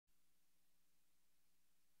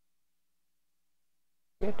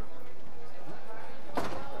Good.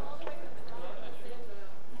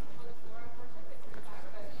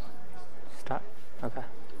 Start. Okay.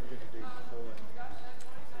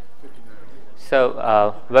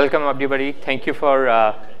 So welcome everybody. Thank you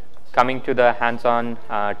for coming to the hands-on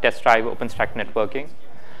test drive OpenStack Networking.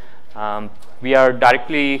 We are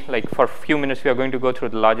directly, like for a few minutes, we are going to go through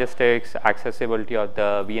the logistics, accessibility of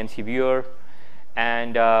the VNC viewer,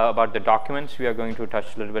 and about the documents. We are going to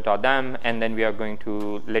touch a little bit on them, and then we are going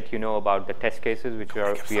to let you know about the test cases, which we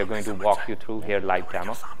are going to walk you through here live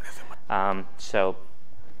demo. So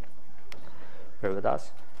bear with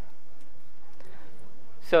us.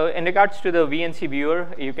 So in regards to the VNC viewer,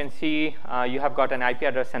 you can see you have got an IP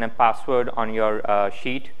address and a password on your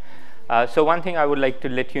sheet. So one thing I would like to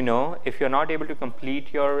let you know, if you're not able to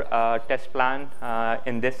complete your test plan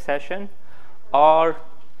in this session, or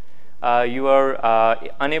you are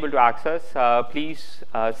unable to access, please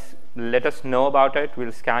let us know about it.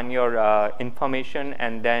 We'll scan your information,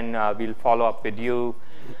 and then we'll follow up with you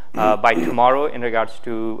by tomorrow in regards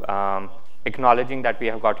to acknowledging that we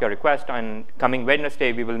have got your request. On coming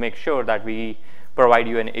Wednesday, we will make sure that we provide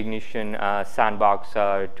you an Ignition sandbox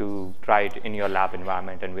to try it in your lab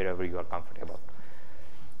environment and wherever you are comfortable.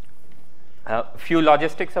 A few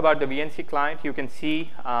logistics about the VNC client. You can see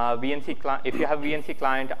VNC client. If you have VNC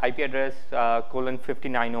client IP address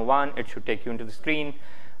 :5901, it should take you into the screen.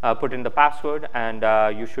 Put in the password, and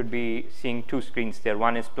you should be seeing two screens there.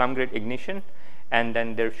 One is PlumGrid Ignition, and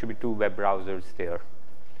then there should be two web browsers there.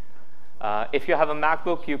 If you have a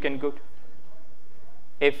MacBook, you can go.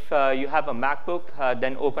 If you have a MacBook,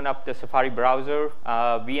 then open up the Safari browser,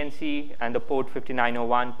 VNC, and the port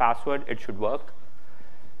 5901 password. It should work.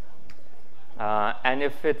 And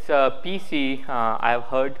if it's a PC, I've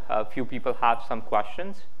heard a few people have some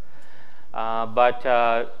questions. But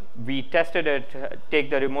we tested it.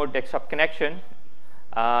 Take the remote desktop connection.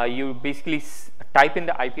 You basically type in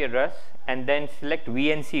the IP address and then select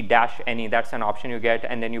VNC-any. That's an option you get.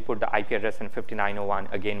 And then you put the IP address and 5901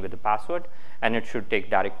 again with the password. And it should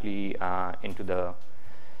take directly into the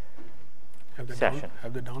session.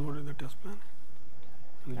 Have they downloaded the test plan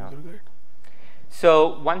and user guide?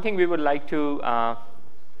 So one thing we would like to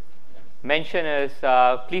mention is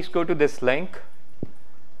please go to this link.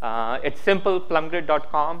 It's simple,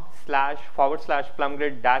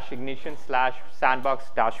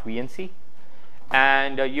 plumgrid.com/plumgrid-ignition/sandbox-VNC.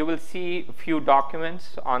 And you will see a few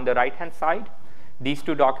documents on the right-hand side. These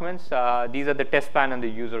two documents, these are the test plan and the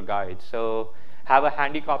user guide. So have a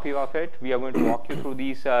handy copy of it. We are going to walk you through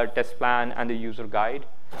these test plan and the user guide.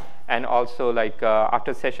 And also, like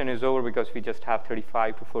after the session is over, because we just have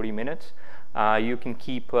 35 to 40 minutes, you can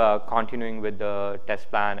keep continuing with the test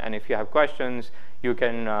plan. And if you have questions, you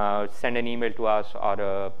can send an email to us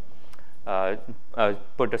or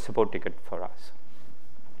put a support ticket for us.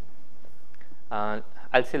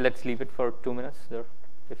 I'll say let's leave it for 2 minutes there.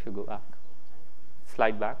 If you go back,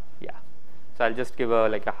 slide back, yeah. So I'll just give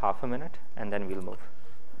like a half a minute, and then we'll move.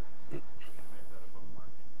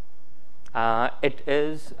 It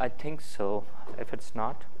is, I think so. If it's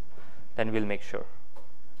not, then we'll make sure.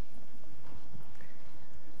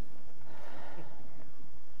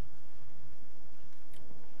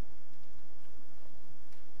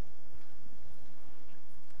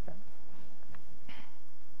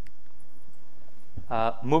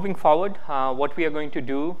 Moving forward, what we are going to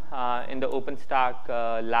do in the OpenStack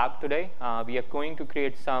lab today, we are going to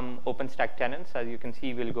create some OpenStack tenants. As you can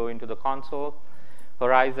see, we'll go into the console.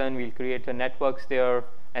 Horizon, we'll create a networks there,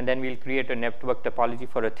 and then we'll create a network topology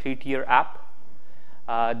for a 3-tier app.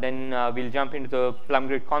 Then we'll jump into the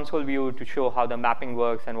PlumGrid console view to show how the mapping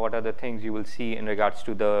works and what are the things you will see in regards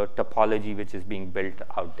to the topology which is being built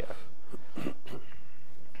out there.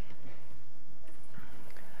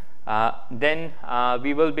 Then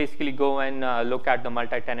we will basically go and look at the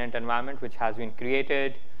multi-tenant environment which has been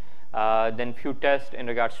created. Then few tests in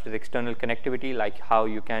regards to the external connectivity, like how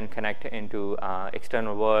you can connect into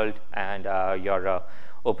external world and your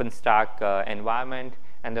OpenStack environment.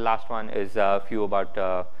 And the last one is a few about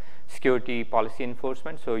security policy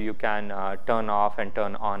enforcement, so you can turn off and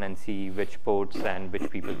turn on and see which ports and which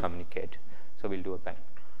people communicate. So we'll do a pen.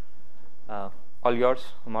 All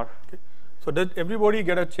yours, Umar. Okay. So did everybody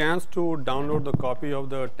get a chance to download the copy of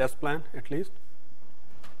the test plan at least?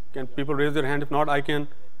 Can people raise their hand? If not, I can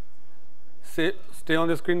stay on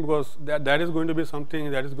the screen, because that is going to be something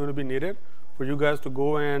that is going to be needed for you guys to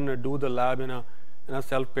go and do the lab in a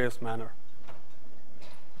self-paced manner.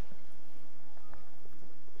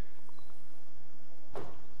 So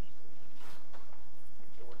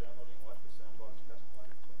we're downloading what? The Sandbox test plan?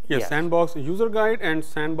 Yes, Sandbox user guide and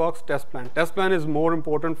Sandbox test plan. Test plan is more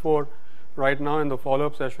important for right now in the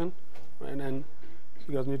follow-up session, right? And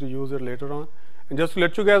you guys need to use it later on. And just to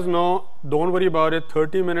let you guys know, don't worry about it.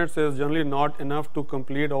 30 minutes is generally not enough to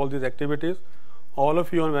complete all these activities. All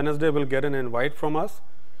of you on Wednesday will get an invite from us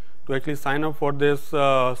to actually sign up for this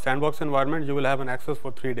sandbox environment. You will have an access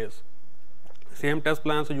for 3 days. Same test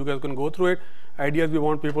plan, so you guys can go through it. Idea is we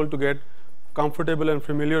want people to get comfortable and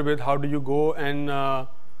familiar with how do you go and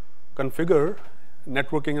configure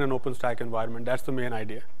networking in an OpenStack environment. That's the main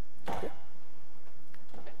idea. Okay.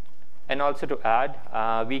 And also to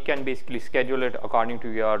add, we can basically schedule it according to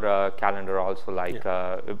your calendar also. Like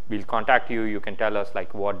we'll contact you, you can tell us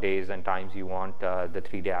like what days and times you want the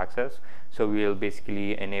 3-day access. So we'll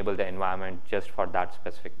basically enable the environment just for that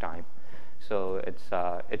specific time. So it's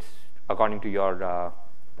according to your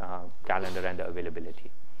calendar and the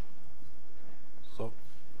availability. So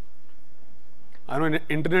I know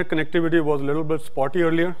internet connectivity was a little bit spotty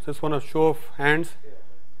earlier. Just want to show of hands.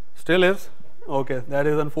 Still is? Okay, that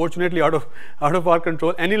is unfortunately out of our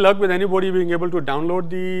control. Any luck with anybody being able to download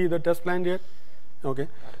the test plan yet? Okay,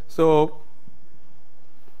 so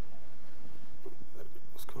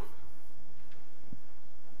let's go.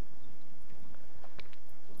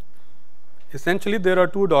 Essentially, there are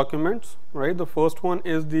 2 documents, right? The first one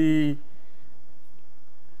is the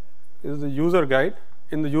user guide.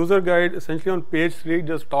 In the user guide, essentially on page 3, it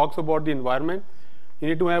just talks about the environment. You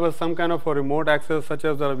need to have some kind of a remote access, such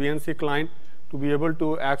as a VNC client, to be able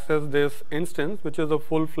to access this instance, which is a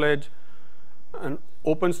full-fledged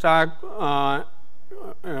OpenStack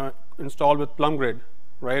installed with PlumGrid,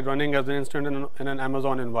 right, running as an instance in an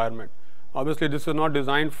Amazon environment. Obviously, this is not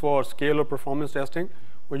designed for scale or performance testing,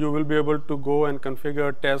 but you will be able to go and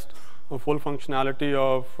configure, test the full functionality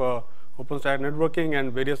of OpenStack networking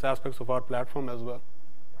and various aspects of our platform as well.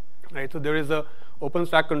 Right, so there is a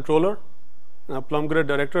OpenStack controller, a PlumGrid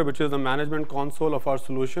director, which is the management console of our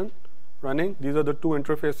solution running. These are the 2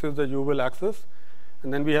 interfaces that you will access.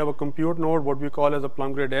 And then we have a compute node, what we call as a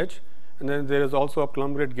PlumGrid edge. And then there is also a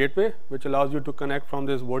PlumGrid gateway, which allows you to connect from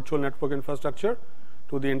this virtual network infrastructure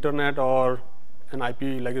to the internet or an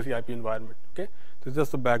legacy IP environment. Okay, this is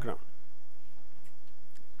just the background.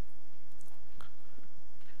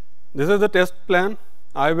 This is the test plan.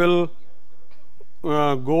 I will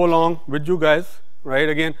go along with you guys, right?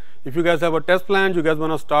 Again, if you guys have a test plan, you guys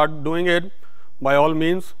want to start doing it, by all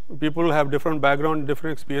means. People have different background,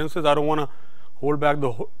 different experiences. I don't want to hold back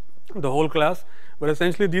the whole class, but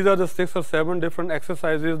essentially these are the 6 or 7 different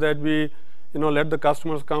exercises that we let the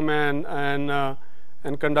customers come and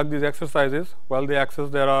conduct these exercises while they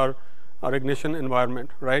access our Ignition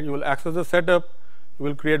environment, right? You will access the setup, you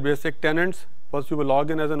will create basic tenants. First you will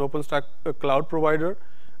log in as an OpenStack cloud provider,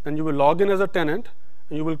 then you will log in as a tenant,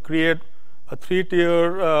 and you will create a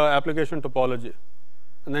 3-tier application topology.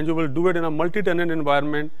 And then you will do it in a multi-tenant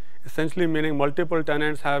environment, essentially meaning multiple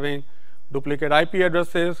tenants having duplicate IP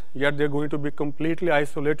addresses, yet they're going to be completely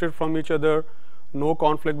isolated from each other, no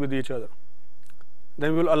conflict with each other.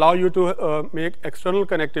 Then we will allow you to make external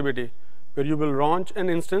connectivity, where you will launch an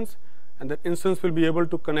instance, and that instance will be able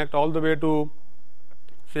to connect all the way to,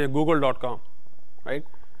 say, google.com, right?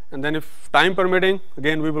 And then if time permitting,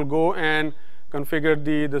 again, we will go and configure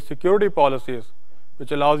the security policies,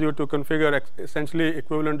 which allows you to configure essentially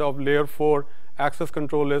equivalent of layer 4 access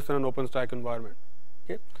control list in an OpenStack environment.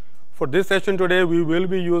 Okay. For this session today, we will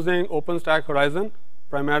be using OpenStack Horizon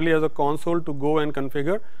primarily as a console to go and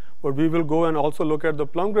configure, but we will go and also look at the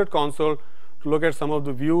PlumGrid console to look at some of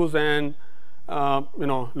the views and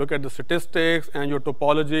look at the statistics and your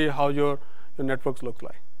topology, how your networks look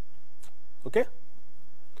like. Okay.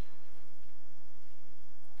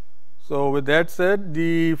 So with that said,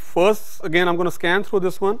 the first, again, I'm going to scan through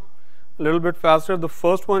this one a little bit faster. The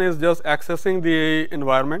first one is just accessing the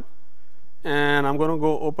environment, and I'm going to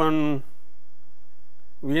go open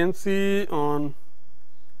VNC on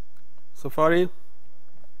Safari.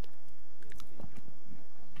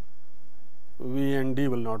 VND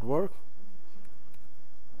will not work.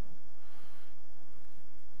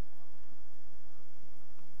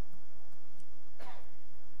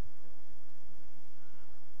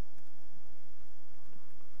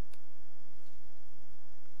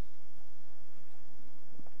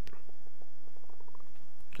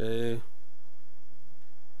 Okay.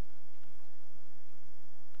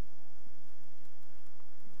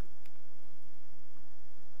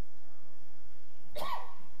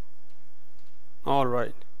 All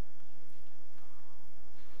right.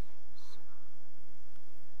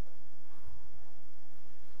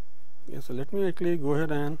 Yeah, so let me actually go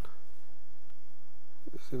ahead and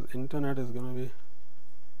this is internet is going to be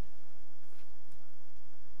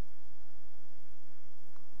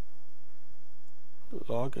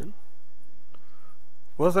login.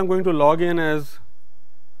 First, I'm going to log in as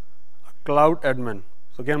a cloud admin.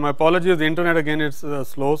 So again, my apologies, the internet again it's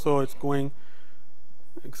slow, so it's going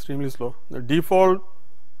extremely slow. The default,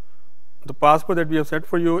 the password that we have set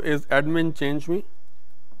for you is admin change me.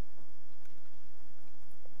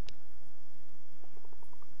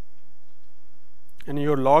 And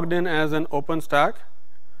you're logged in as an OpenStack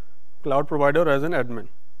cloud provider as an admin.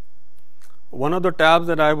 One of the tabs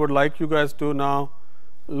that I would like you guys to now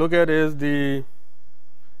look at is the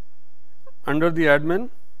under the admin,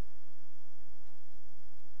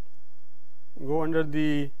 go under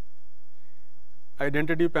the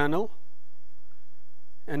identity panel,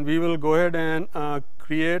 and we will go ahead and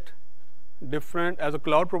create different, as a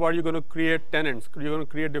cloud provider you're going to create tenants, you're going to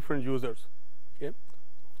create different users. Okay,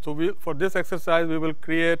 so for this exercise we will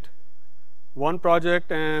create one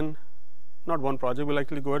project, and not one project, we'll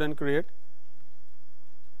actually go ahead and create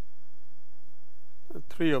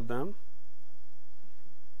 3 of them.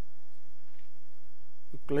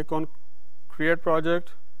 Click on create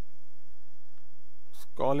project, let's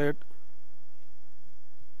call it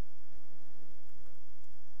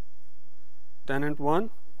tenant 1.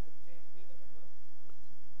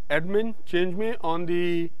 Admin change me on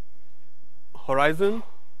the horizon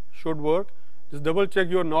should work. Just double check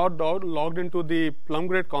you're not logged into the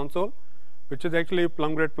PlumGrid console, which is actually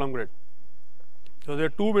PlumGrid. So there are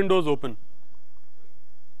 2 windows open.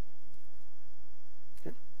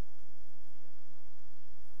 Okay.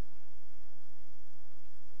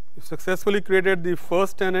 You successfully created the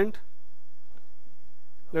first tenant.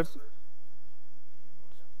 Let's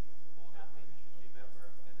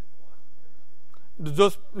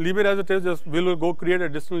just leave it as it is. Just we'll go create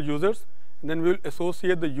additional users, and then we'll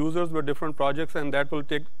associate the users with different projects, and that will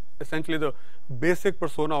take essentially the basic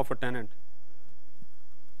persona of a tenant.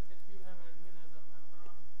 If you have admin as a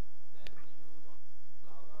member, then you don't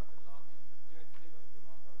log out and log in. But we're actually going to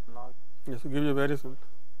log out and log in. Yes, to give you a very simple.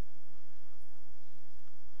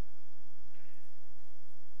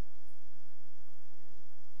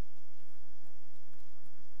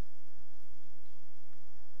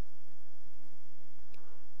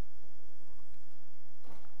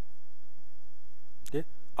 Okay.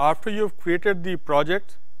 After you've created the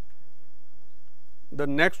project, the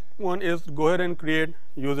next one is go ahead and create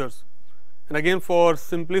users. And again, for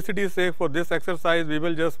simplicity's sake, for this exercise, we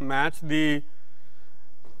will just match the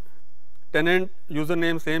tenant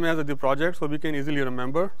username same as the project, so we can easily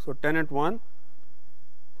remember. So tenant 1,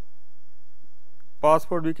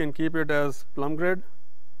 password we can keep it as PlumGrid,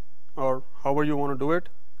 or however you want to do it.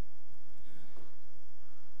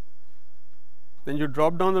 Then you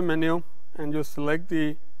drop down the menu and you select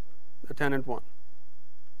the tenant 1.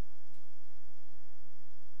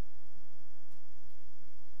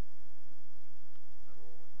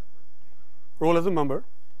 Role as a member.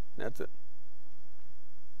 That's it.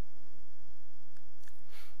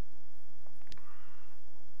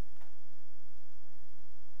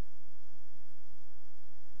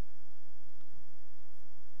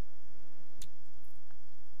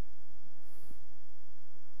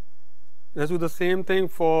 Let's do the same thing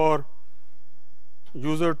for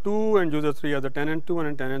user 2 and user 3, as the tenant 2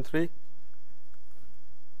 and tenant 3.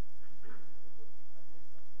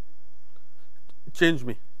 Change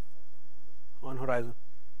me on horizon.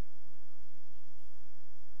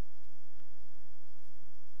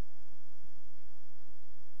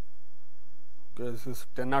 Okay, this is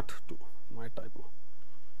tenant 2, my typo.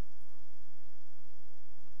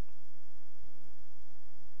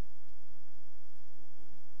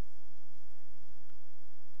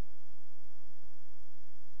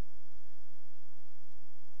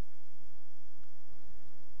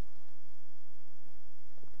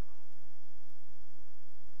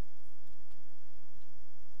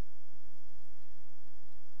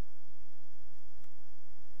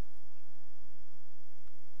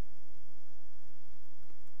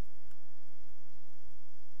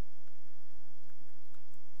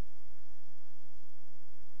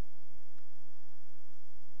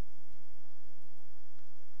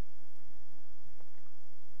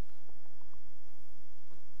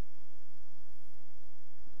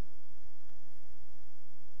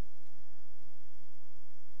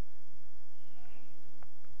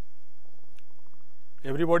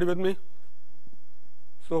 Everybody with me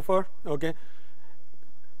so far? Okay.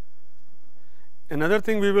 Another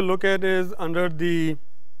thing we will look at is under the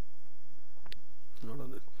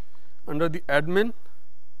admin,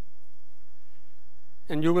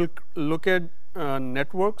 and you will look at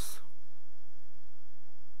networks.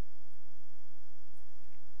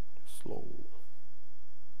 Slow.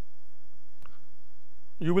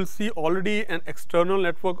 You will see already an external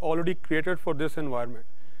network already created for this environment.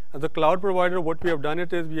 As a cloud provider, what we have done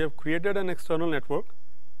is we have created an external network.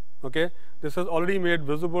 Okay, this is already made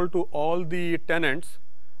visible to all the tenants.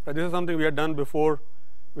 This is something we had done before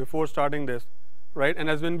starting this, right? And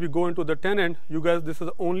as when we go into the tenant, you guys, this is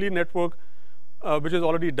the only network which is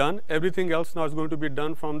already done. Everything else now is going to be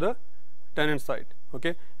done from the tenant side.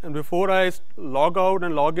 Okay, and before I log out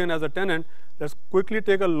and log in as a tenant, let's quickly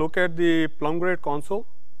take a look at the PlumGrid console.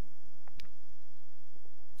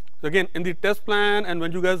 So again, in the test plan, and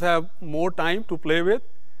when you guys have more time to play with,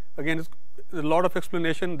 again, it's a lot of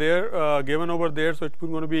explanation there given over there, so it's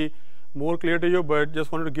going to be more clear to you, but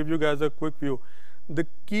just wanted to give you guys a quick view. The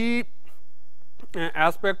key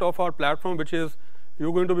aspect of our platform, which is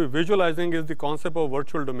you're going to be visualizing, is the concept of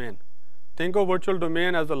virtual domain. Think of virtual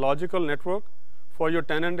domain as a logical network for your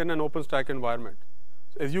tenant in an OpenStack environment.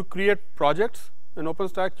 So as you create projects in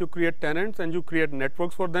OpenStack, you create tenants and you create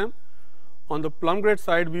networks for them. On the PlumGrid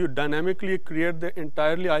side, we dynamically create the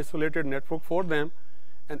entirely isolated network for them,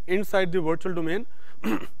 and inside the virtual domain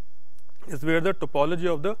is where the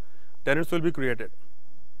topology of the tenants will be created.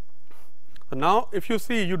 So now, if you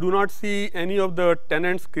see, you do not see any of the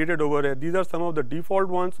tenants created over here. These are some of the default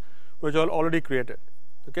ones which are already created.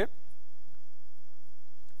 Okay.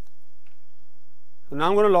 So now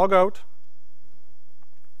I'm going to log out,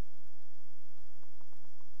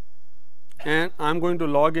 and I'm going to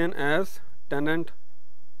log in as tenant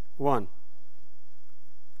 1.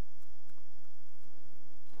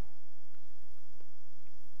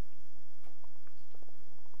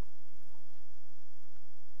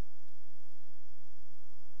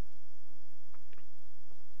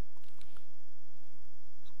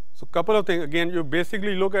 So couple of things. Again, you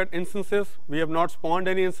basically look at instances. We have not spawned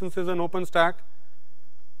any instances in OpenStack.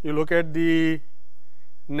 You look at the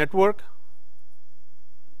network.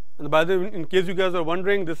 And by the way, in case you guys are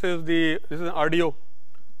wondering, this is an RDO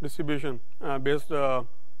distribution based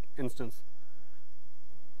instance.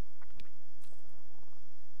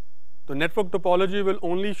 The network topology will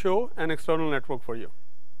only show an external network for you.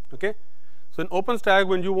 Okay. So in OpenStack,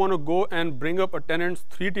 when you want to go and bring up a tenant's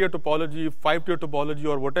 3-tier topology, 5-tier topology,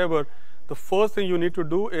 or whatever, the first thing you need to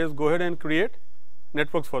do is go ahead and create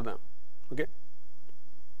networks for them. Okay.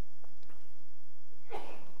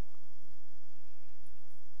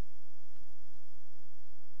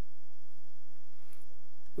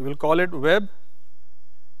 We will call it web.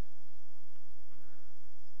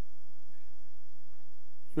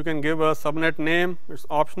 You can give a subnet name. It's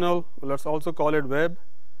optional. Let's also call it web.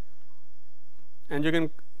 And you can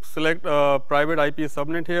select a private IP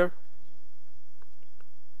subnet here.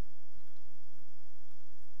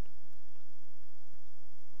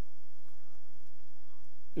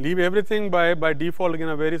 Leave everything by default in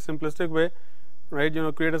a very simplistic way, right?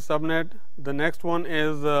 Create a subnet. The next one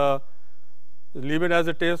is leave it as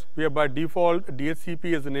it is. We are by default DHCP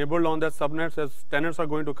is enabled on that subnet. As tenants are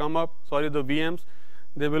going to come up, the VMs,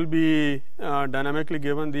 they will be dynamically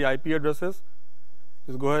given the IP addresses.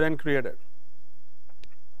 Just go ahead and create it.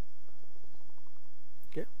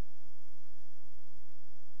 Okay.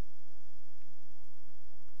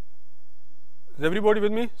 Is everybody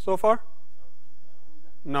with me so far?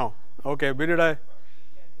 No. Okay. Where did I?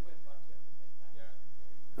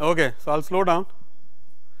 Okay. So I'll slow down.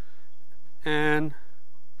 And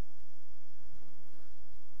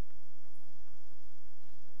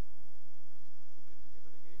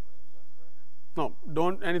no,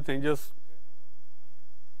 don't anything, just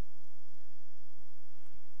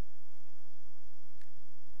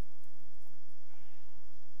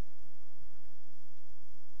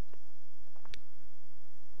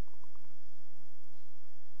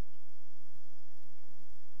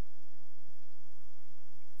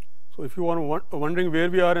so if you are wondering where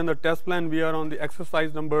we are in the test plan, we are on the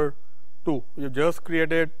exercise number 2. We have just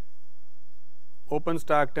created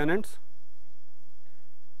OpenStack tenants,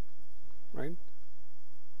 right?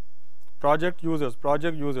 Project users.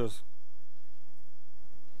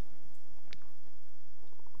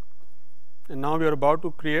 And now we are about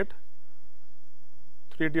to create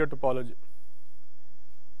 3-tier topology.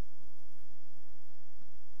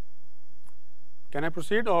 Can I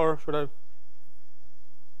proceed or should I?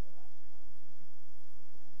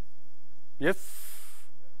 Yes?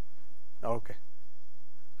 Okay.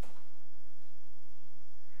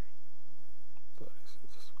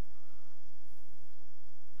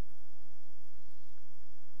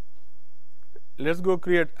 Let's go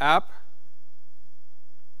create app.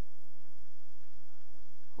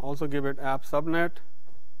 Also give it app subnet.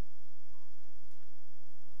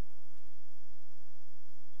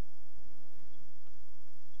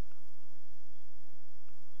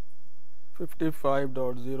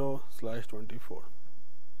 .55.0/24.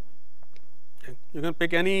 Okay. You can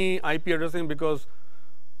pick any IP addressing because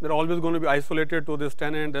they're always going to be isolated to this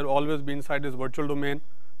tenant. They'll always be inside this virtual domain.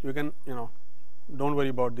 You can, don't worry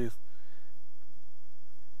about these.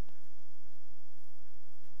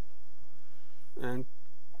 And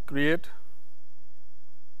create.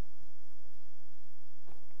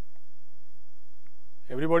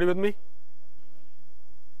 Everybody with me?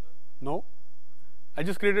 No? I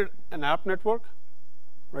just created an app network,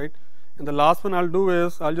 right? And the last one I'll do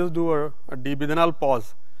is I'll just do a DB, then I'll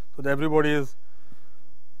pause so that everybody is,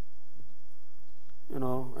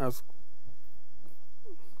 as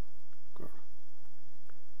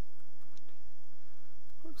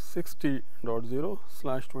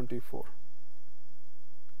 60.0/24.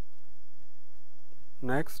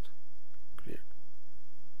 Next, create.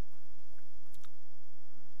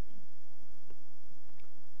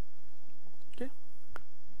 Okay.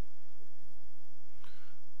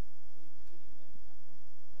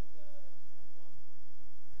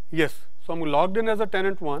 Yes. So I'm logged in as a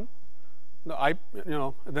tenant 1.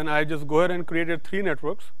 Then I just go ahead and created 3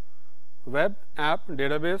 networks: web, app,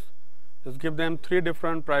 database. Just give them 3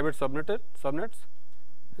 different private subnets, and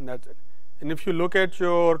that's it. And if you look at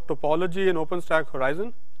your topology in OpenStack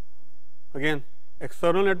Horizon, again,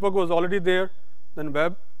 external network was already there. Then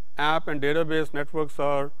web, app, and database networks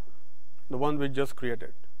are the ones we just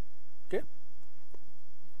created. Okay.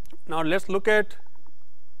 Now let's look at.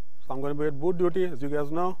 So I'm going to be at boot duty, as you guys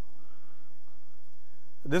know.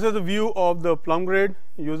 This is a view of the PlumGrid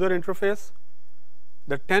user interface.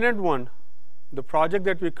 The tenant 1, the project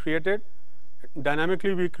that we created,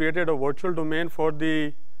 dynamically we created a virtual domain for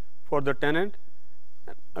the tenant.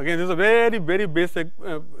 Again, this is a very, very basic,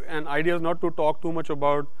 and idea is not to talk too much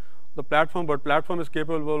about the platform, but platform is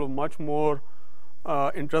capable of much more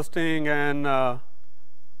interesting and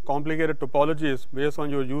complicated topologies based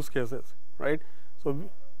on your use cases, right?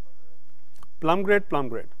 So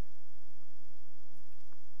PlumGrid.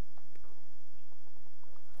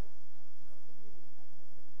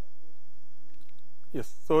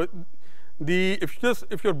 Yes. So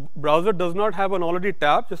if your browser does not have an already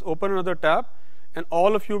tab, just open another tab, and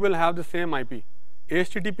all of you will have the same IP: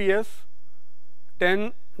 HTTPS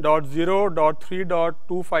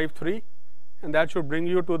 10.0.3.253, and that should bring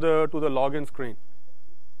you to the login screen.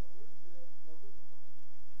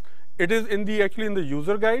 It is actually in the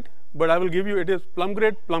user guide, but I will give you, it is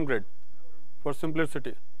PlumGrid for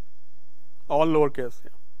simplicity, all lowercase.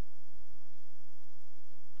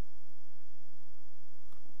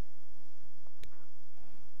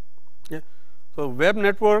 Yeah. So web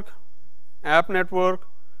network, app network,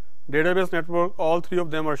 database network, all 3 of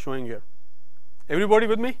them are showing here. Everybody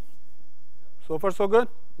with me? So far so good?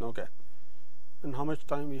 Okay. And how much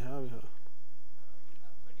time we have here?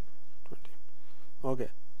 20. Okay.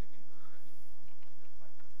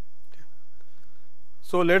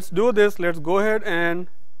 So let's do this. Let's go ahead and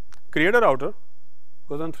create a router,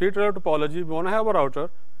 because on 3-tier topology we want to have a router,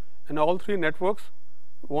 and all 3 networks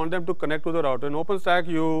want them to connect to the router. In OpenStack,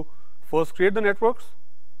 you first create the networks,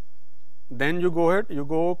 then you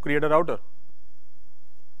go create a router.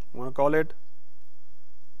 I want to call it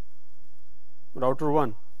router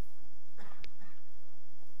 1.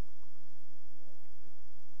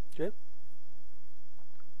 Okay.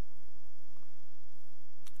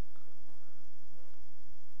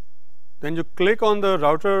 Then you click on the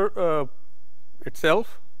router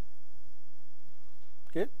itself.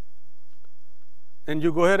 Okay. Then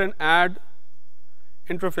you go ahead and add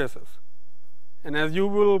interfaces. And as you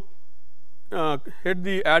will hit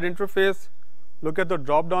the add interface, look at the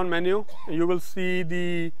drop down menu, and you will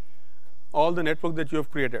see all the network that you have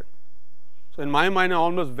created. So in my mind, I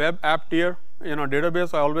almost web app tier,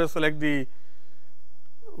 database, I always select the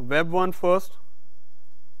web one first.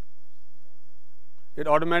 It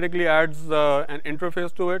automatically adds an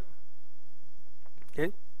interface to it.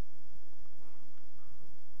 Okay.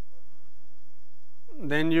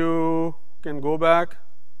 Then you can go back,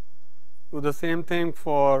 do the same thing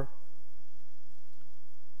for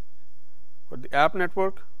the app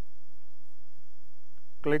network.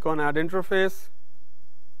 Click on add interface.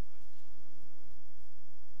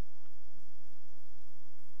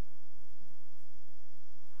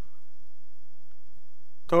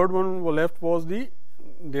 Third one left was the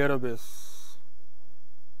database.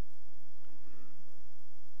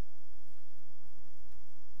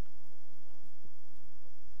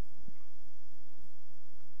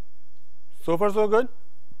 So far so good?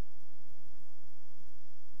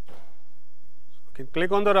 Okay,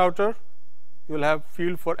 click on the router. You will have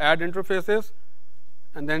field for add interfaces,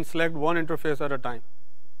 and then select one interface at a time.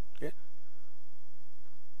 Okay.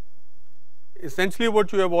 Essentially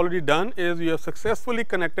what you have already done is you have successfully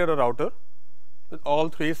connected a router, with all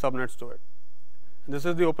 3 subnets to it. And this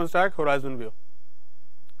is the OpenStack horizon view.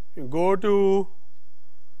 You go to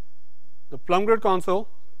the PlumGrid console.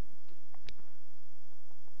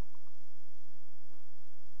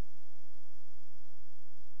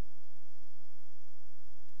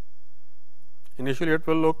 Initially, it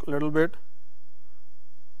will look a little bit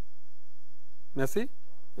messy,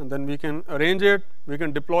 and then we can arrange it, we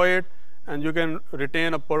can deploy it, and you can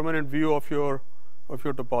retain a permanent view of your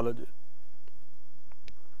topology.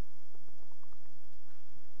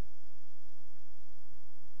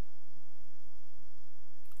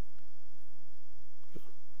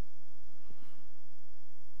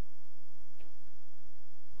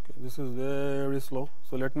 Okay, this is very slow.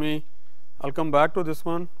 So I'll come back to this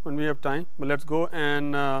one when we have time, but let's go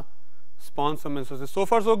and spawn some instances. So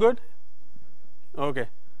far, so good? Okay.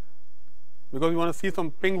 Because we want to see some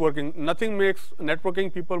ping working. Nothing makes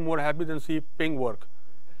networking people more happy than see ping work,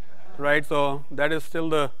 right? So that is still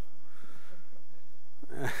the.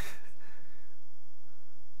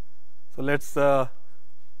 So let's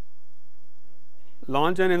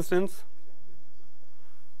launch an instance.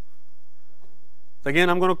 So again,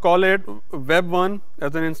 I'm going to call it Web1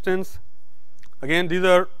 as an instance. Again, these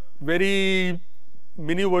are very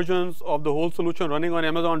mini versions of the whole solution running on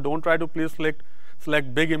Amazon. Don't try to please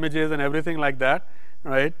select big images and everything like that,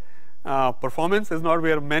 right? Performance is not, we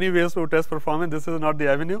have many ways to test performance. This is not the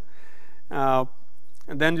avenue. And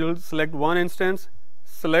then you'll select one instance,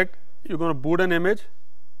 you're going to boot an image.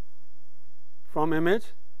 From image,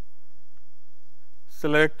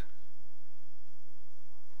 select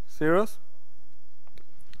Cirrus.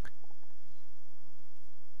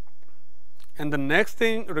 And the next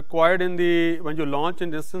thing required when you launch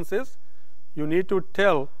an instance is, you need to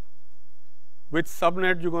tell which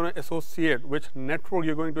subnet you're going to associate, which network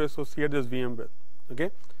you're going to associate this VM with.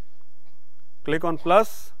 Okay. Click on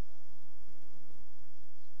plus.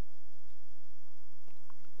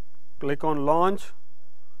 Click on launch.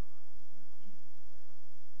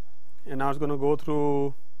 And now it's going to go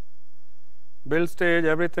through build stage,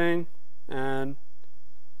 everything, and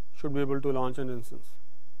should be able to launch an instance.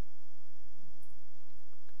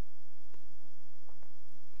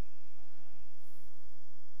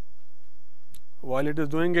 While it is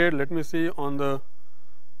doing it, let me see on the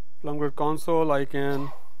PlumGrid console, I can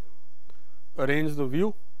arrange the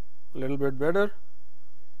view a little bit better,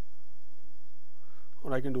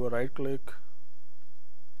 or I can do a right click.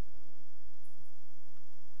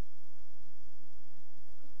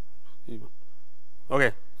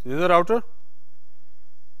 Okay, so this is a router.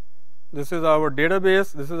 This is our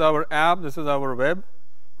database. This is our app. This is our web,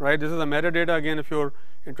 right? This is a metadata. Again, if you're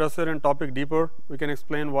interested in topic deeper, we can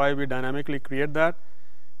explain why we dynamically create that.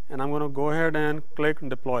 And I'm going to go ahead and click and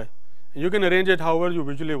deploy. And you can arrange it however you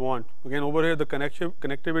visually want. Again, over here the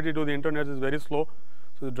connectivity to the internet is very slow,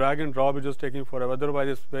 so the drag and drop is just taking forever. Otherwise,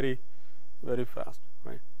 it's very, very fast,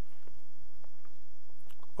 right?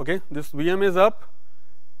 Okay, this VM is up.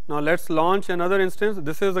 Now let's launch another instance.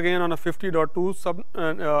 This is again on a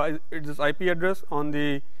 50.2 it's this IP address on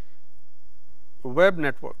the web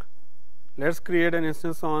network. Let's create an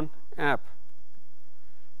instance on app.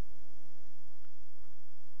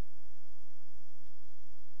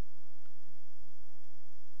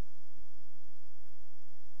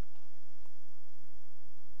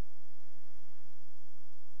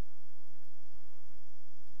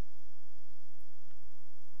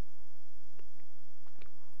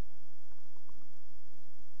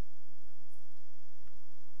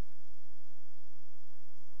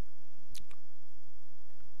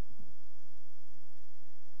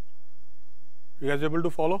 You guys able to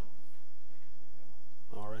follow?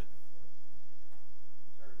 All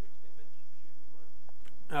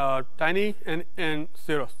right. Tiny and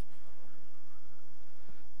Cirrus.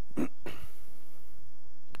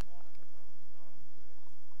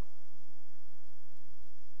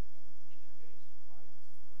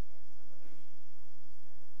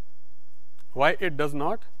 Why it does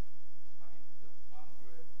not?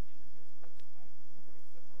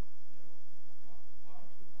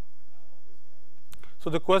 So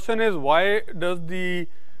the question is, why does the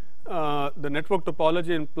network topology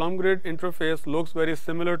in PlumGrid interface looks very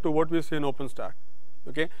similar to what we see in OpenStack?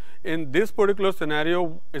 Okay, in this particular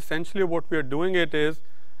scenario, essentially what we are doing it is,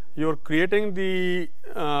 you're creating the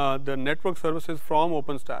network services from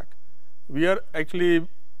OpenStack. We are actually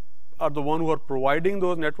the one who are providing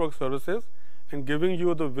those network services and giving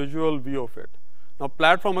you the visual view of it. Now,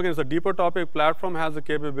 platform again is a deeper topic. Platform has the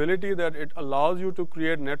capability that it allows you to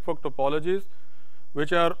create network topologies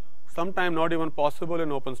which are sometimes not even possible in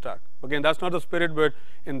OpenStack. Again, that's not the spirit, but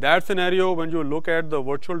in that scenario, when you look at the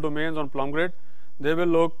virtual domains on PlumGrid, they will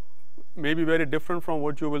look may be very different from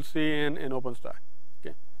what you will see in OpenStack.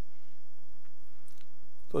 Okay.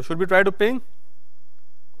 So should we try to ping?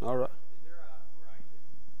 All right. Is there a Horizon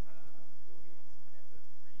building method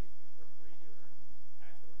for you to incorporate your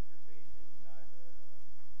actual interface inside the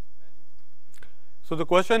menu? So the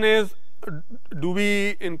question is, do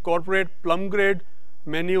we incorporate Plum Grid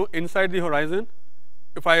menu inside the Horizon?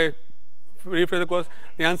 If I rephrase the question,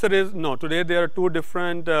 the answer is no. Today there are two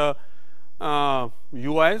different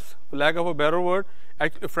UIs, for lack of a better word.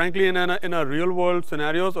 Actually, frankly, in a real world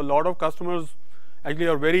scenarios, a lot of customers actually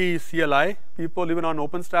are very CLI people, even on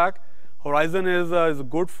OpenStack. Horizon is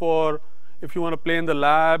good for if you want to play in the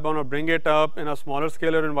lab, want to bring it up in a smaller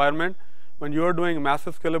scalar environment. When you are doing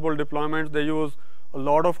massive scalable deployments, they use a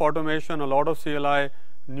lot of automation, a lot of CLI,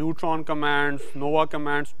 Neutron commands, Nova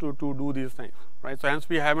commands to do these things, right? So hence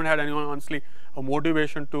we haven't had anyone honestly a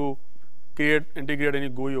motivation to integrate any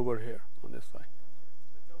GUI over here on this side.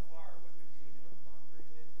 But so far, what we've seen in the Plum Grid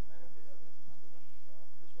is the benefit of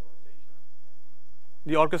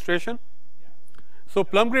The orchestration. Yeah. So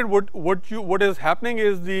Plum Grid, what is happening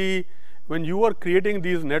is when you are creating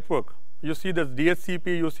these network, you see the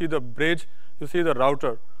DHCP, you see the bridge, you see the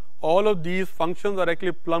router. All of these functions are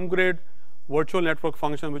actually Plum Grid virtual network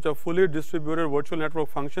functions, which are fully distributed virtual network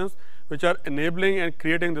functions, which are enabling and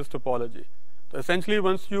creating this topology. So essentially,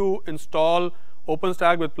 once you install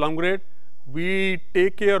OpenStack with Plum Grid, we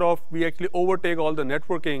actually overtake all the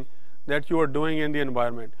networking that you are doing in the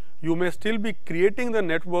environment. You may still be creating the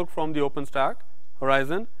network from the OpenStack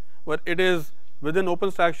Horizon, but it is within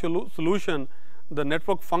OpenStack solution, the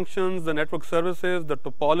network functions, the network services, the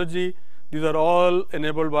topology, these are all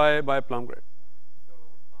enabled by Plum Grid. So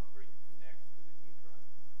Plum Grid connects to the Neutron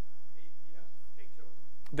API, takes over.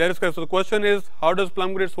 That is correct. So the question is, how does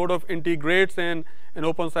Plum Grid sort of integrates in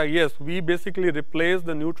OpenStack? Yes, we basically replace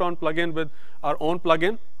the Neutron plugin with our own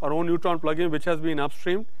Neutron plugin, which has been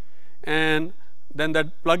upstreamed, and then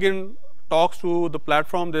that plugin talks to the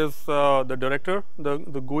platform. There's the director, the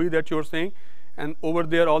GUI that you're seeing, and over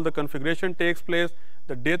there all the configuration takes place.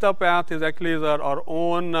 The data path is actually our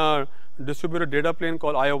own distributed data plane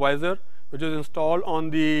called IOVisor, which is installed on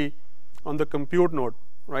the compute node,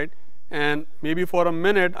 right? And maybe for a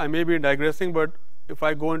minute I may be digressing, but if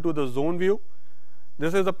I go into the zone view,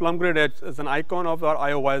 this is the Plum Grid edge. It's an icon of our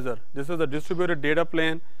IOVisor. This is the distributed data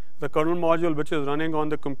plane, the kernel module which is running on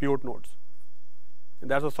the compute nodes. And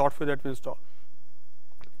that's the software that we install.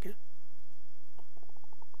 Okay.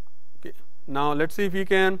 Okay. Now let's see if we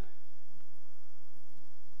can.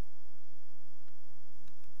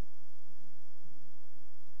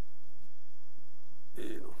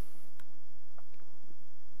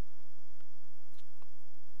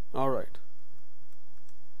 All right.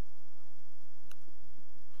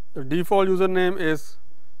 The default username is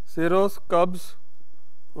Ceros Cubs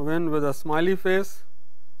win with a smiley face.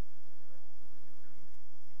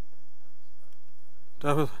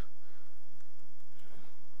 Okay.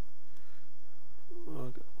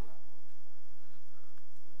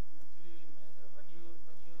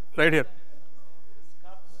 Right here.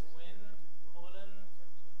 Cups, win, colon,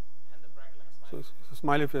 and the bracket like So smiley. it's a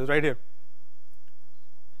smiley face right here.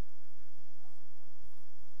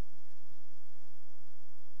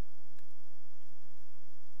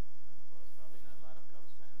 Probably not a lot of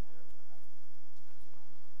Cubs fans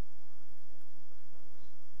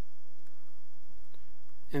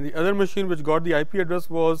there. And the other machine which got the IP address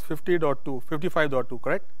was 50.2, 55.2,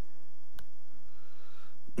 correct?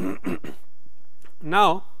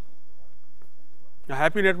 Now, a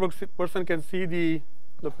happy network person can see the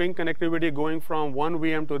ping connectivity going from one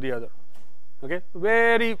VM to the other. Okay,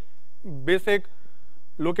 very basic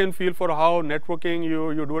look and feel for how networking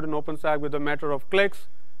you do it in OpenStack with a matter of clicks.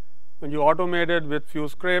 When you automate it with few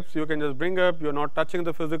scripts, you can just bring up. You're not touching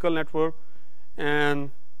the physical network,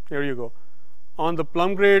 and here you go. On the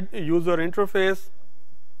Plum Grid user interface,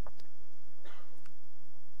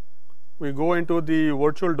 we go into the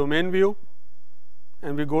virtual domain view,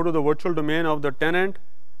 and we go to the virtual domain of the tenant.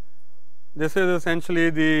 This is essentially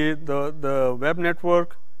the web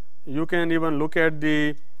network. You can even look at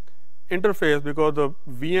the interface because the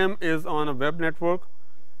VM is on a web network,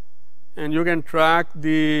 and you can track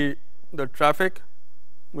the traffic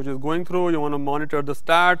which is going through. You want to monitor the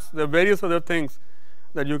stats. There are various other things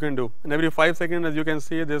that you can do. And every 5 seconds, as you can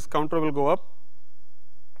see, this counter will go up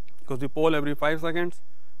because we poll every 5 seconds.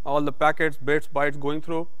 All the packets, bits, bytes going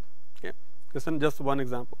through. Okay, this is just one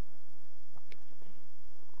example. Can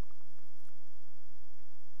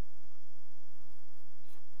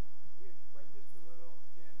you explain this a little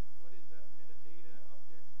again? What is that metadata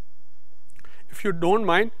object? If you don't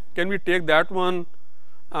mind, can we take that one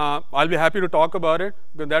I'll be happy to talk about it,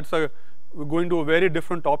 because we're going to a very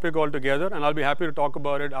different topic altogether, and I'll be happy to talk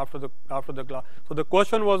about it after the class. So the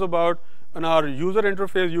question was about, in our user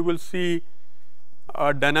interface, you will see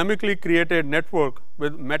a dynamically created network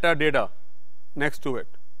with metadata next to it.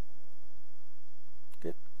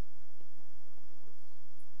 Okay.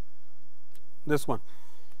 This one.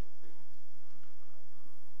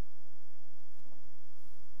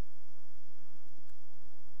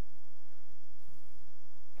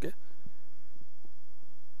 Okay.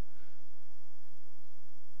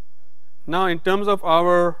 Now, in terms of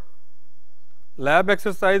our lab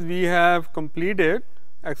exercise, we have completed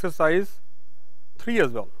exercise 3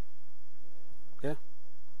 as well. Okay.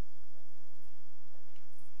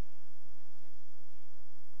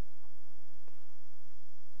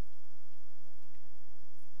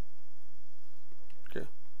 Okay.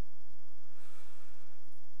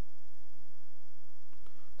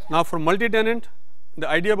 Now, for multi-tenant, the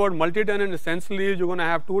idea about multi-tenant essentially is you're going to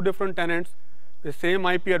have 2 different tenants with same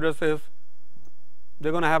IP addresses.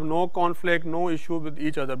 They're going to have no conflict, no issue with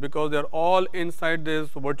each other, because they're all inside this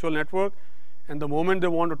virtual network. And the moment they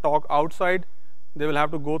want to talk outside, they will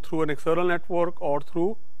have to go through an external network or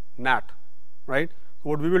through NAT, right? So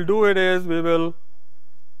what we will do is we will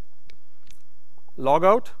log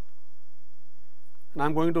out, and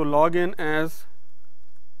I'm going to log in as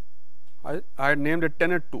I had named it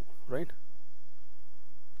tenant 2, right?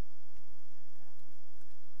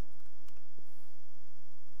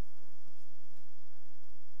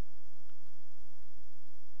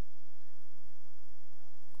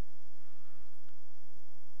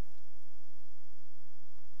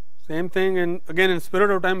 Same thing, and again, in spirit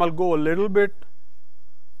of time, I'll go a little bit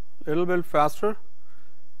faster.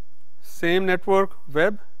 Same network,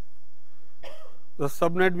 web. The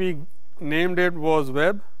subnet we named it was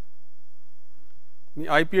web. The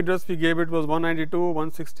IP address we gave it was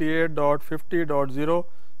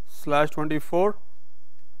 192.168.50.0/24.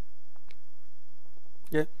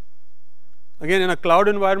 Okay. Again, in a cloud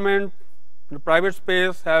environment, in a private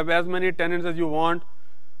space, have as many tenants as you want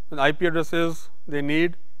with IP addresses they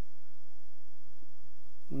need.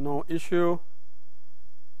 No issue.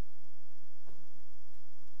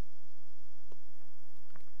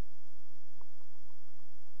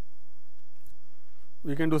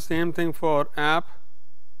 We can do same thing for app.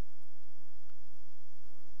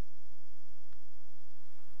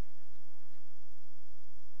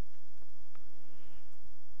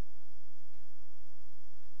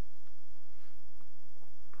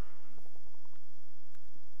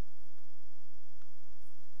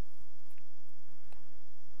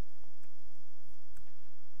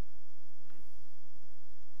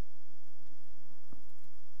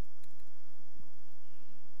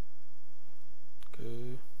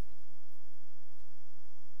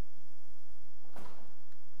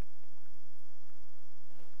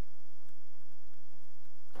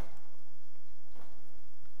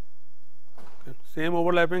 Same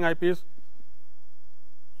overlapping IPs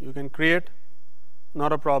you can create,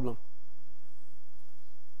 not a problem.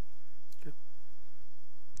 Okay.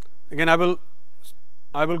 Again, I will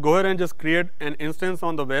go ahead and just create an instance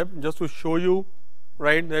on the web just to show you,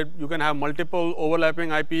 right, that you can have multiple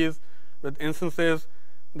overlapping IPs with instances.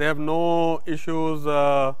 They have no issues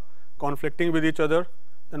conflicting with each other.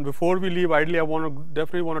 And before we leave, ideally, I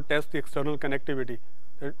definitely want to test the external connectivity,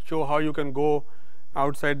 show how you can go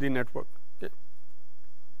outside the network.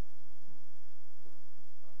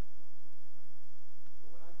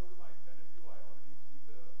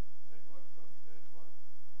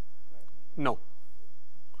 No,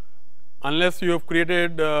 unless you have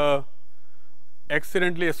created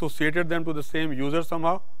accidentally associated them to the same user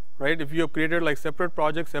somehow, right? If you have created like separate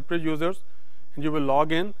projects, separate users, and you will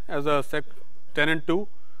log in as a tenant 2,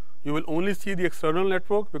 you will only see the external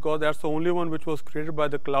network, because that's the only one which was created by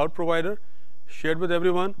the cloud provider, shared with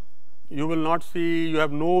everyone. You will not see, you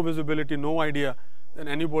have no visibility, no idea that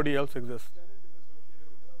anybody else exists.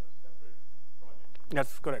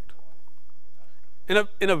 That's correct. In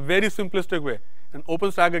a very simplistic way. In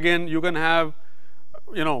OpenStack, again, you can have,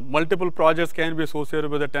 multiple projects can be associated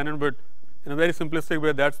with a tenant, but in a very simplistic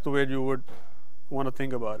way, that's the way you would want to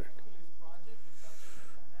think about it. Project is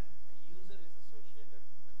something tenant, a user is associated with the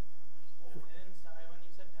tenant. When you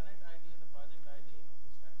said tenant ID and the project ID in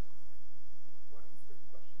OpenStack, One quick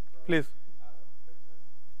question from Please. Adam Pittman.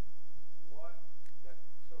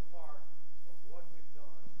 So far of what we've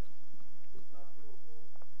done is not doable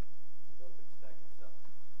with OpenStack itself.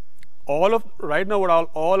 Right now,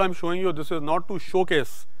 all I'm showing you, this is not to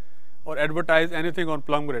showcase or advertise anything on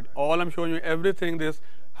PlumGrid. All I'm showing you everything this,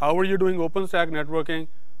 how are you doing OpenStack networking,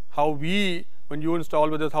 how when you install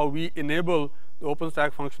with us, how we enable the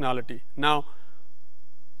OpenStack functionality. Now,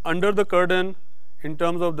 under the curtain, in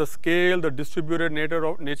terms of the scale, the distributed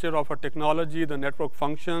nature of our technology, the network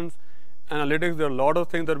functions, analytics, there are a lot of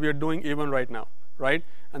things that we are doing even right now, right?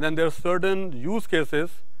 And then there are certain use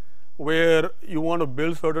cases where you want to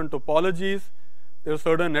build certain topologies. There are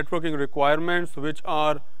certain networking requirements which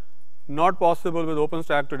are not possible with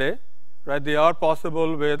OpenStack today, right? They are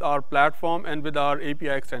possible with our platform and with our API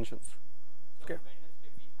extensions. So Okay.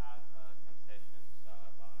 Wednesday we have some sessions by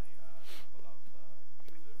a couple of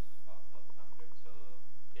users of Plumbed. So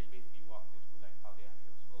they'll basically walk you through like how they have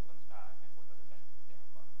used OpenStack and what are the benefits they have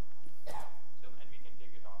got from it. So and we can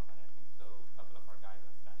take it off, and I think so. A couple of our guys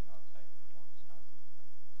are standing outside if you want to start.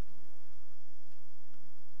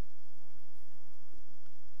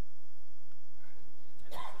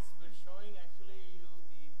 And this is we're showing actually you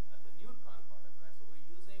the Neutron part of it, right? So we're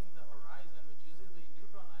using the Horizon, which uses the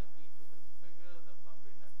Neutron IP to configure the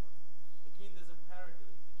Plumbed network, which means there's a parity,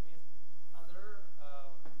 which means other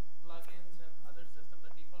plugins and other systems,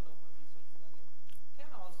 the default Open vSwitch plugin, can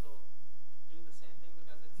also do the same thing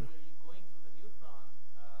because it's you're going through the Neutron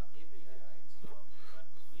API, right? So, but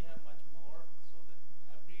we have much more, so that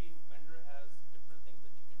every vendor has different things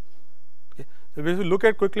that you can do with it. Okay. So we will look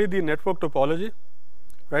at quickly the network topology,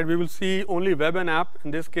 right? We will see only web and app.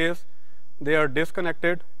 In this case, they are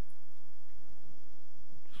disconnected.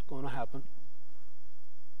 It's going to happen.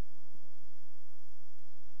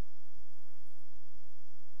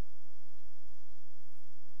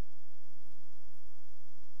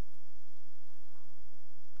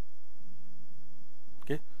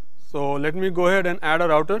 Okay. So let me go ahead and add a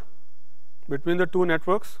router between the two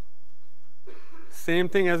networks. Same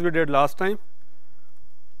thing as we did last time.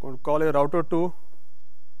 Going to call a router 2.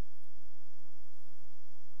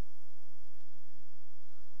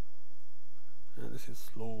 And this is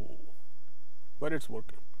slow, but it's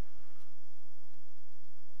working.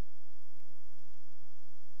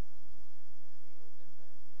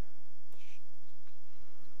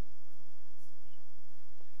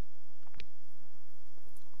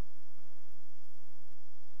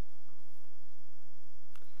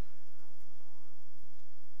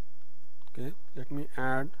 Okay, let me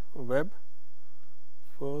add a web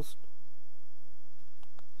first.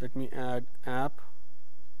 Let me add app.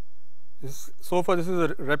 So far, this is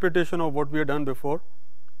a repetition of what we have done before,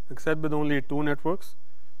 except with only 2 networks.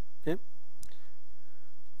 Okay.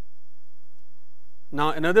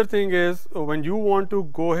 Now, another thing is when you want to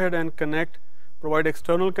go ahead and provide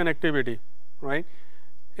external connectivity, right?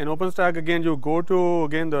 In OpenStack, again, you go to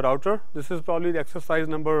the router. This is probably the exercise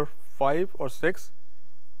number 5 or 6,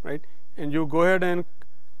 right? And you go ahead and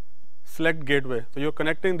select gateway. So you're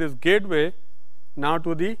connecting this gateway now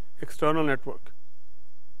to the external network.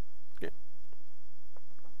 Okay.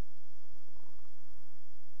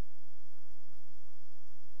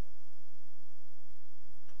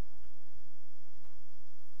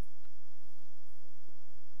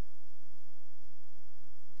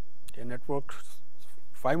 Okay, network,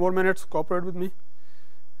 5 more minutes, cooperate with me.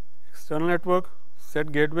 External network,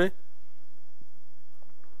 set gateway.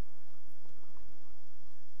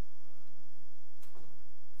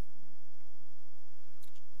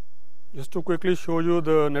 Just to quickly show you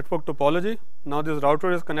the network topology. Now this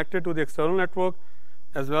router is connected to the external network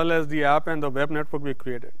as well as the app and the web network we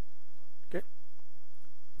created. Okay.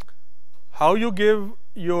 How you give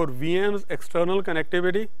your VMs external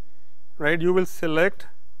connectivity, right? You will select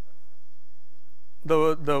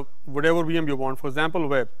the whatever VM you want, for example,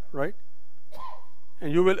 web, right?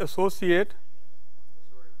 And you will associate.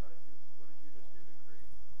 Sorry, what did you just do to create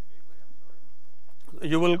the gateway? I'm sorry.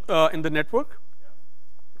 You will in the network.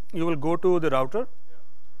 You will go to the router.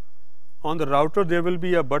 On the router, there will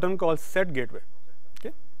be a button called Set Gateway.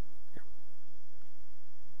 Okay.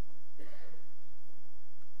 Yeah.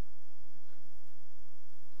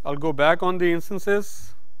 I'll go back on the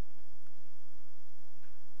instances.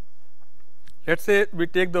 Let's say we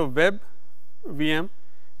take the web VM,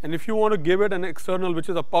 and if you want to give it an external, which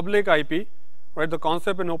is a public IP, right? The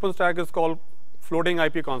concept in OpenStack is called floating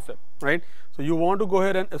IP concept, right? So you want to go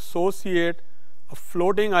ahead and associate a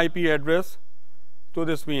floating IP address to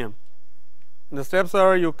this VM. And the steps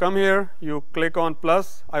are: you come here, you click on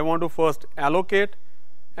plus. I want to first allocate.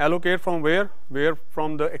 Allocate from where? Where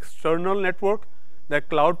from the external network that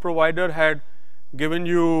cloud provider had given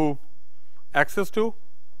you access to.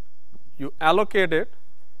 You allocate it,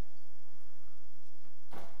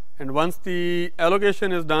 and once the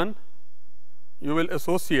allocation is done, you will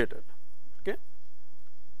associate it. Okay. And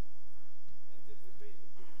this is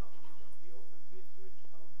basically coming from the Open vSwitch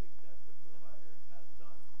config that the provider has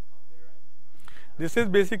done on their end. This is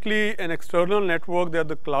basically an external network that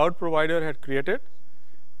the cloud provider had created,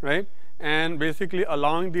 right? And basically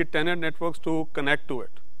allowing the tenant networks to connect to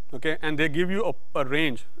it, okay? And they give you a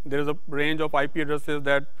range. There is a range of IP addresses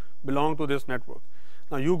that belong to this network.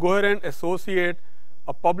 Now you go ahead and associate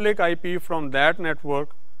a public IP from that network,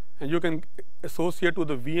 and you can associate to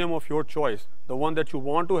the VM of your choice, the one that you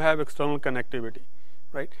want to have external connectivity,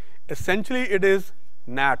 right? Essentially, it is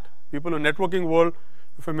NAT. People in the networking world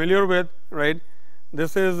are familiar with, right?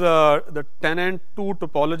 This is the tenant to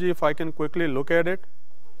topology, if I can quickly look at it.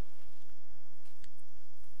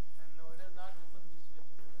 And no, it is not open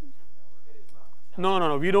vSwitch. It is not.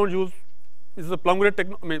 No, we don't use, this is a plum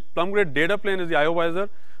grid data plane is the IOvisor.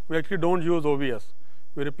 We actually don't use OVS.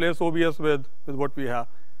 We replace OVS with what we have.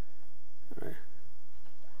 Right.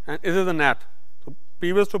 And this is a NAT. So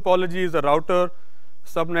previous topology is a router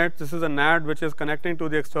subnet. This is a NAT which is connecting to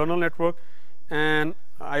the external network. And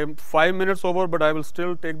I am 5 minutes over, but I will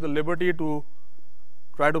still take the liberty to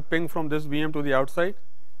try to ping from this VM to the outside.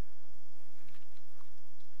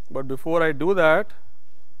 But before I do that,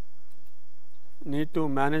 need to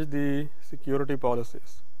manage the security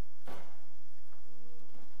policies.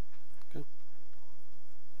 Okay.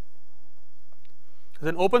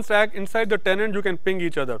 Then OpenStack, inside the tenant, you can ping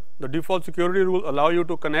each other. The default security rules allow you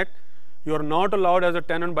to connect. You are not allowed as a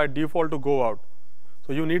tenant by default to go out.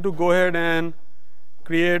 So you need to go ahead and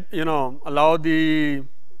create, allow the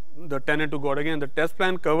tenant to go out. Again, the test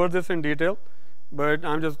plan covers this in detail, but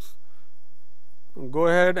I'm just go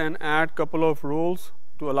ahead and add couple of rules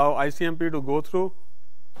to allow ICMP to go through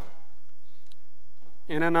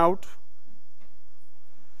in and out.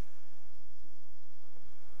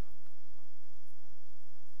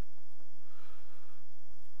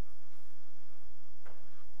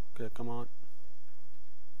 Okay, come on.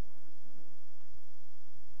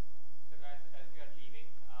 So guys, as we are leaving,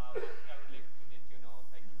 one thing I would like to let you know,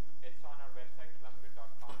 like it's on our website,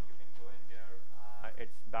 plumgrid.com. You can go in there.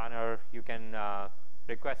 It's banner. You can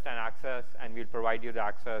request an access, and we'll provide you the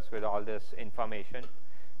access with all this information,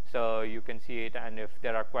 so you can see it. And if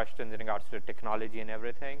there are questions in regards to technology and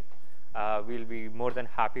everything, we'll be more than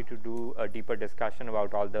happy to do a deeper discussion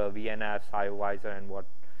about all the VNFs, IOvisor, and what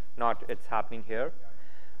not. It's happening here.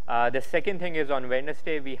 The second thing is on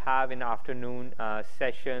Wednesday, we have in afternoon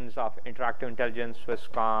sessions of interactive intelligence,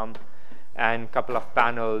 Swisscom, and a couple of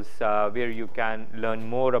panels where you can learn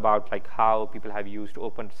more about like how people have used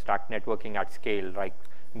OpenStack networking at scale, like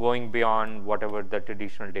going beyond whatever the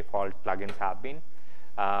traditional default plugins have been.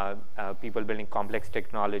 People building complex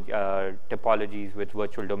technology topologies with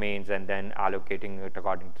virtual domains and then allocating it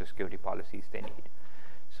according to security policies they need.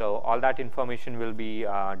 So all that information will be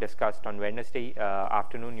discussed on Wednesday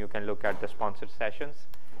afternoon. You can look at the sponsored sessions.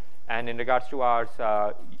 And in regards to ours,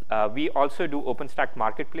 we also do OpenStack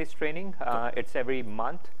Marketplace training. It's every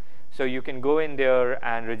month. So you can go in there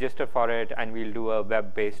and register for it, and we'll do a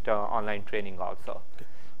web-based online training also. Okay.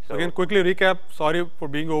 So again, quickly recap. Sorry for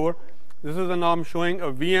being over. This is now I'm showing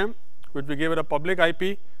a VM, which we gave it a public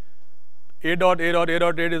IP.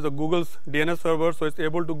 8.8.8.8 is a Google's DNS server, so it's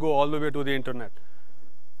able to go all the way to the internet.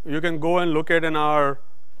 You can go and look at in our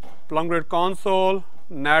PlumGrid console,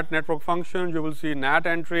 NAT network functions. You will see NAT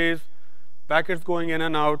entries, packets going in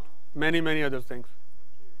and out, many other things.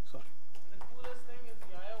 So. The coolest thing is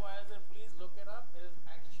the IOvisor. Please look it up. It is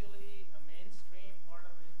actually a mainstream part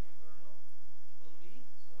of mainstream kernel. Will be.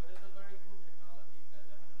 So it is a very cool technology. You guys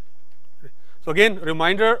definitely should. So again,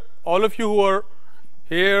 reminder, all of you who are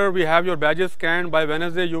here, we have your badges scanned. By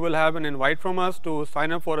Wednesday, you will have an invite from us to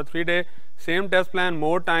sign up for a 3-day, same test plan,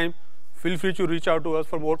 more time. Feel free to reach out to us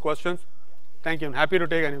for more questions. Thank you. I'm happy to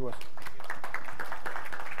take any questions.